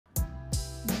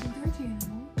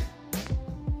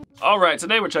Alright,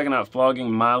 today we're checking out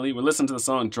Flogging Molly. We're listening to the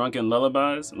song Drunken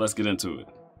Lullabies. Let's get into it.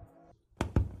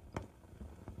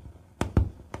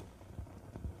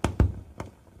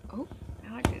 Oh,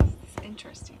 I like this. This is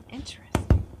interesting. Interesting.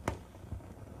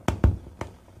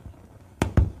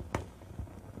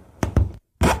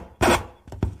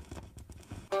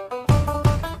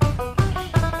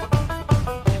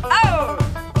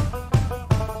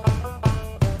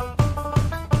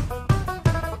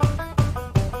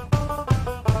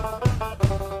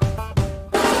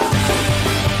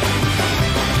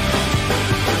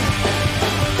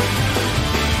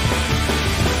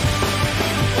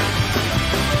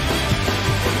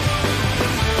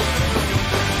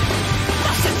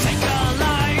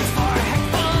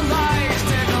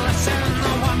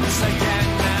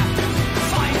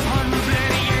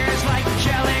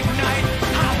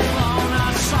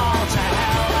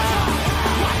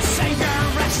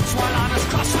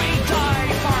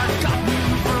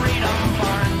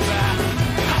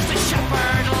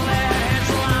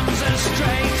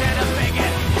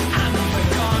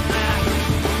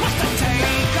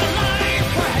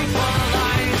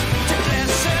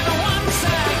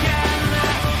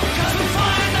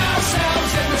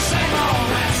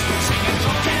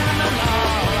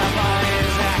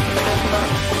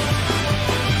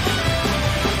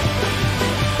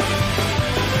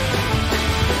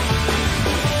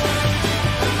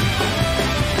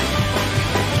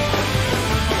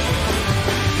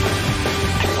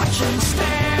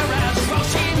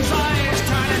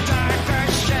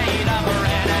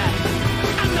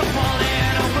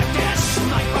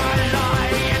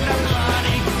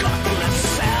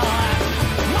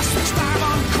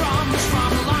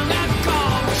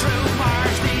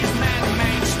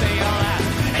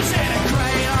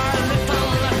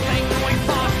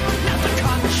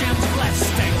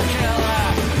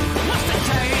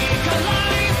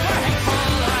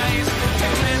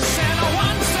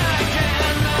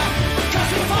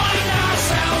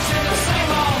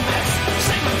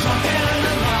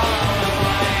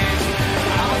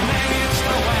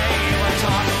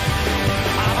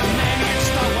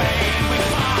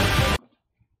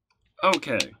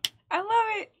 Okay. I love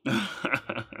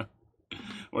it.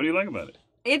 What do you like about it?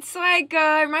 It's like,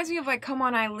 it reminds me of like Come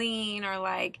On Eileen, or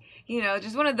like, you know,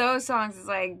 just one of those songs. It's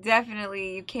like,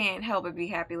 definitely you can't help but be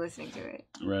happy listening to it.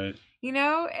 Right. You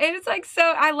know? And it's like, so,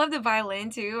 I love the violin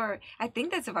too, or I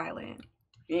think that's a violin.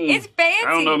 It's fancy.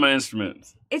 I don't know my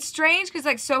instruments. It's strange because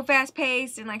like so fast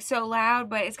paced and like so loud,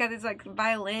 but it's got this like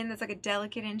violin that's like a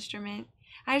delicate instrument.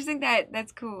 I just think that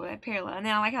that's cool, that parallel. And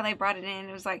then I like how they brought it in.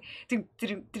 It was like, and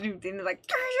it was like,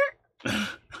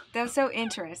 that was so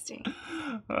interesting.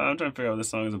 I'm trying to figure out what this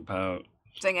song is about.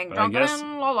 Singing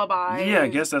Drunken Lullabies. Yeah, I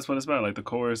guess that's what it's about. Like the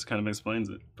chorus kind of explains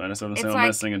it. Find myself in the same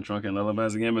mess singing Drunken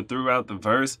Lullabies again, but throughout the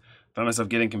verse, find myself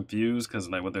getting confused because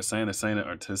like what they're saying it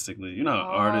artistically. You know how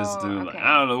artists do. Okay. Like,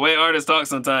 I don't know, the way artists talk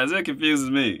sometimes, it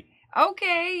confuses me.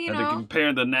 Okay, you know. They're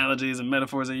comparing the analogies and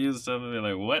metaphors they use and stuff, and they're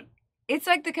like, what? It's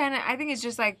like the kind of, I think it's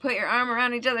just like put your arm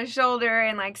around each other's shoulder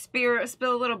and like spill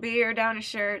a little beer down a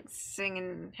shirt,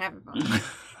 singing, having fun. I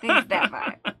think it's that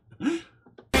vibe.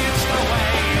 It's the way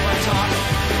we talk.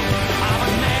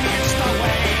 It's the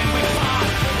way we fought.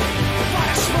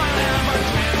 What a smiling on our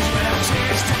plans without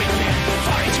tears to begin.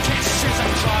 For each kiss is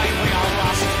a joy we all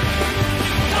lost.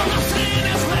 Though nothing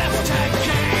is left to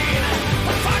gain,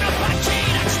 but for the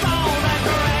punching and stole the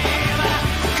grave.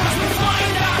 Cause we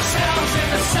find ourselves in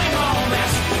the same old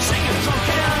mess, singing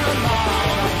Drunken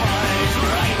Lullabies,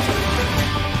 right?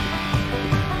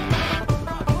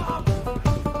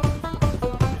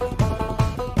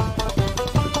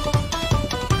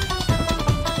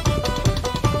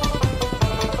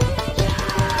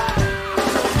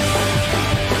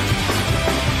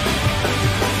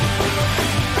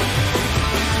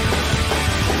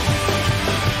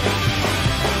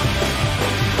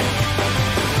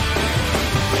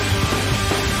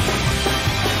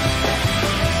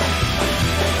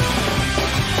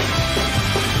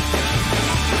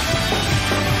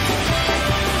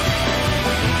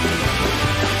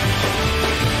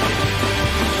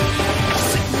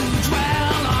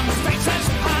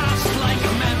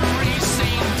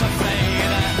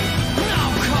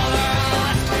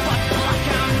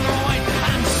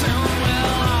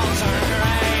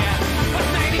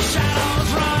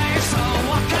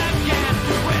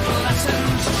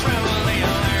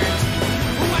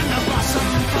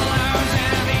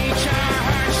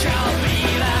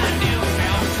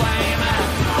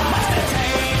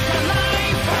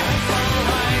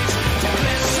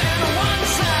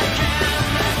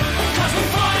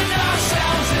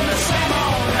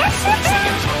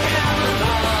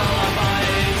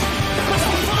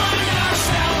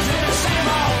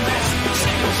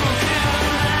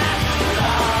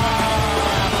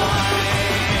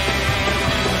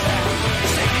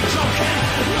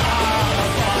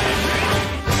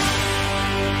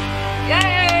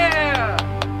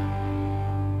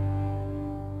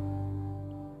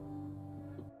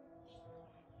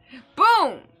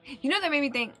 that made me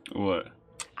think? What?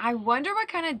 I wonder what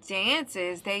kind of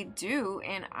dances they do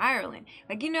in Ireland.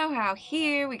 Like, you know how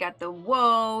here we got the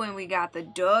whoa and we got the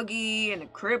doggy and the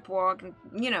crip walk and,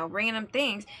 you know, random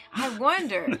things. I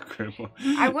wonder. The crip walk.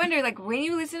 I wonder, like, when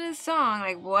you listen to the song,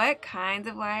 like, what kinds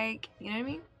of, like, you know what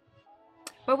I mean?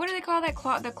 But what do they call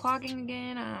that? The clogging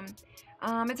again?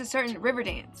 It's a certain river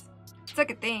dance. It's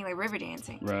like a thing, like river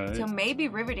dancing. Right. So maybe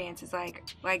river dance is like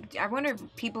I wonder if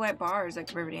people at bars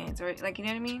like river dance or like, you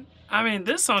know what I mean? I mean,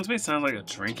 this song to me sounds like a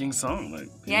drinking song. Like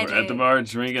people Yeah, at the bar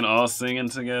drinking, all singing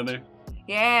together.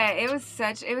 Yeah, it was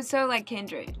so like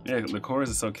Kindred. Yeah, the chorus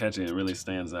is so catchy. It really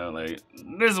stands out. Like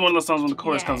this is one of those songs when the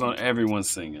chorus comes on, everyone's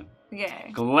singing. Yeah.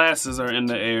 Glasses are in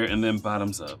the air and then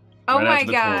bottoms up. Oh right my after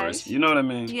the gosh. chorus. You know what I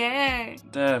mean? Yeah.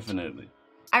 Definitely.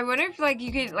 I wonder if like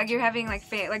you could like you're having like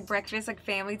like breakfast, like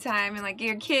family time, and like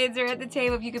your kids are at the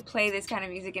table. If you could play this kind of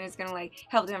music, and it's gonna like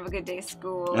help them have a good day at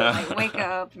school, and, like wake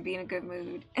up and be in a good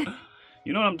mood.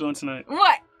 You know what I'm doing tonight?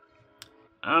 What?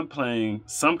 I'm playing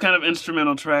some kind of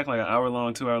instrumental track, like an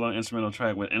hour-long, 2-hour-long instrumental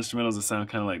track with instrumentals that sound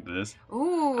kind of like this.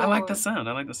 Ooh. I like the sound. You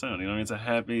know what I mean? It's a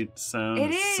happy sound.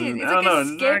 It is. It's I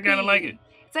don't know. I kind of like it.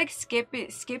 It's like skippy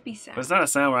sound. But it's not a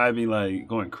sound where I'd be like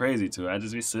going crazy to it. I'd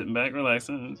just be sitting back,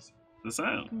 relaxing. It's the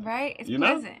sound. Right? It's you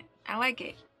know? pleasant. I like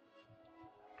it.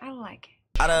 I like it.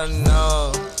 I don't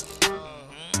know.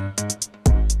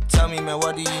 Tell me, man,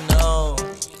 what do you know?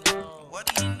 What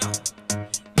do you know?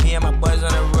 Me and my boys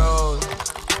on the road.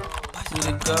 You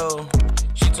to go.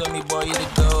 She told me, boy, you to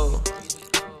go.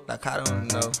 Like, I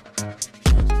don't know.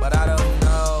 But I don't know.